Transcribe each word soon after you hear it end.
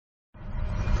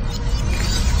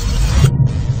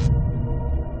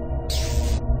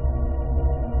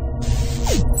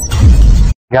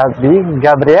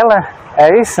Gabriela? É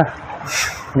isso?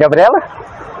 Gabriela?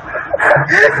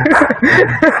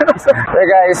 Hey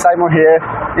guys, Saymon here.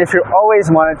 If you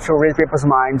always wanted to read people's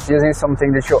minds using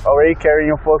something that you already carry in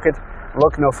your pocket,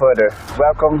 look no further.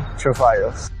 Welcome to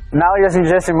Files. Now using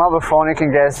just a mobile phone, you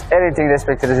can guess anything the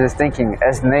spectator is thinking,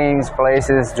 as names,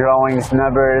 places, drawings,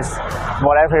 numbers,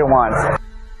 whatever you want.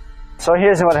 So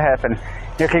here's what happened.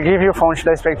 You can give your phone to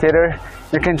the spectator,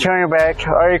 you can turn your back,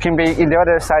 or you can be in the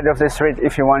other side of the street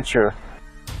if you want to.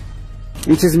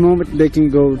 In this moment they can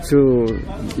go to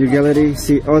your gallery,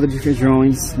 see all the different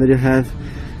drawings that you have.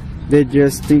 They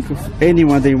just think of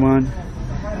anyone they want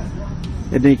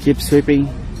and they keep sweeping.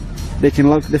 They can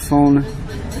lock the phone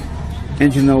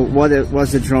and you know what it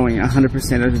was the drawing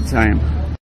 100% of the time.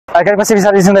 Eu quero que você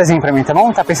visualize um desenho pra mim, tá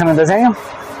bom? Tá pensando no desenho?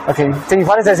 Ok. Tem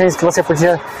vários desenhos que você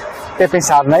podia ter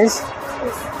pensado, não é isso?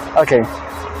 Ok.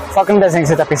 Foca no desenho que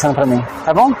você tá pensando pra mim,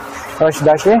 tá bom? Eu vou te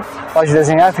dar aqui. Pode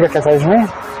desenhar, fica aqui atrás de mim,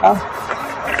 tá?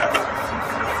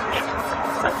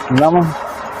 Vamos.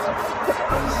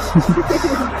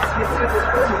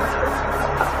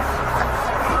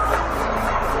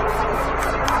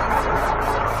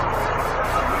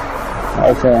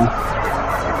 Ok.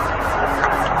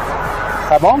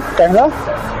 Tá bom? Terminou?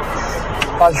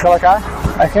 Pode colocar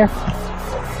aqui.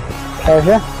 Quer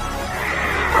ver?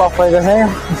 Qual foi o desenho?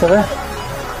 Deixa eu ver.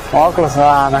 Óculos?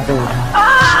 Ah, não acredito.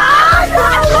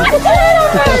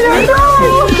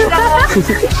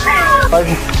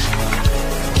 Pode.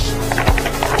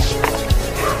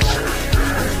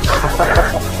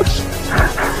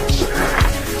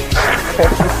 É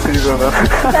possível, não?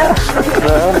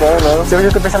 Não. Você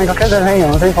podia ter pensado em qualquer desenho,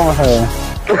 não tem como saber.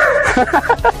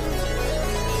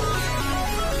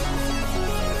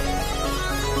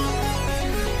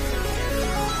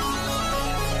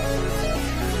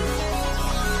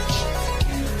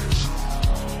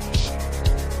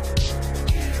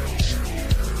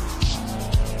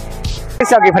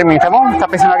 Pensa em alguém pra mim, tá bom? Tá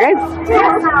pensando em alguém?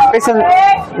 Pensa...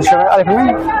 Deixa eu ver, olha pra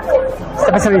mim. Você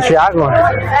tá pensando em Thiago?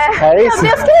 É isso?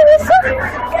 Meu Deus, que é isso?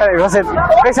 Peraí, você...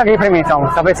 Pensa em alguém pra mim então,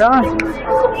 tá pensando?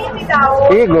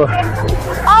 Igor?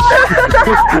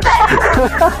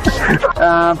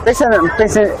 Pensa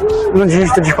no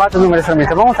dígito de 4 números pra mim,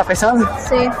 tá bom? Tá pensando?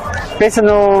 Sim. Pensa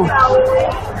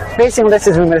em um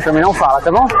desses números pra mim, não fala,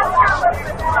 tá bom?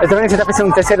 Eu tô vendo que você tá pensando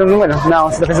no terceiro número.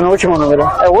 Não, você tá pensando no último número.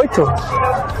 É 8?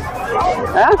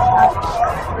 É?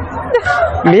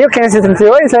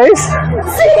 1538, é isso?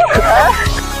 Sim!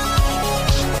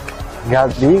 É?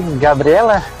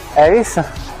 Gabriela? É isso?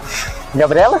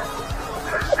 Gabriela?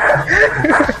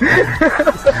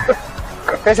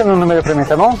 Pensa no número pra mim,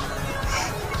 tá bom?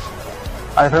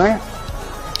 Olha pra mim.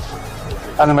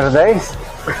 É o número 10?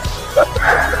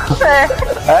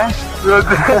 É? Meu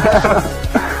Deus.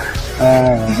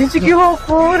 Gente, que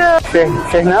loucura!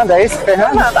 Fernanda, é isso?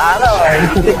 Fernanda? Não,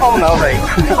 velho. Não tem como não, velho.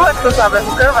 Como é que tu sabe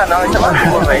essa coisa? Não, isso é uma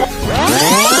boa, velho.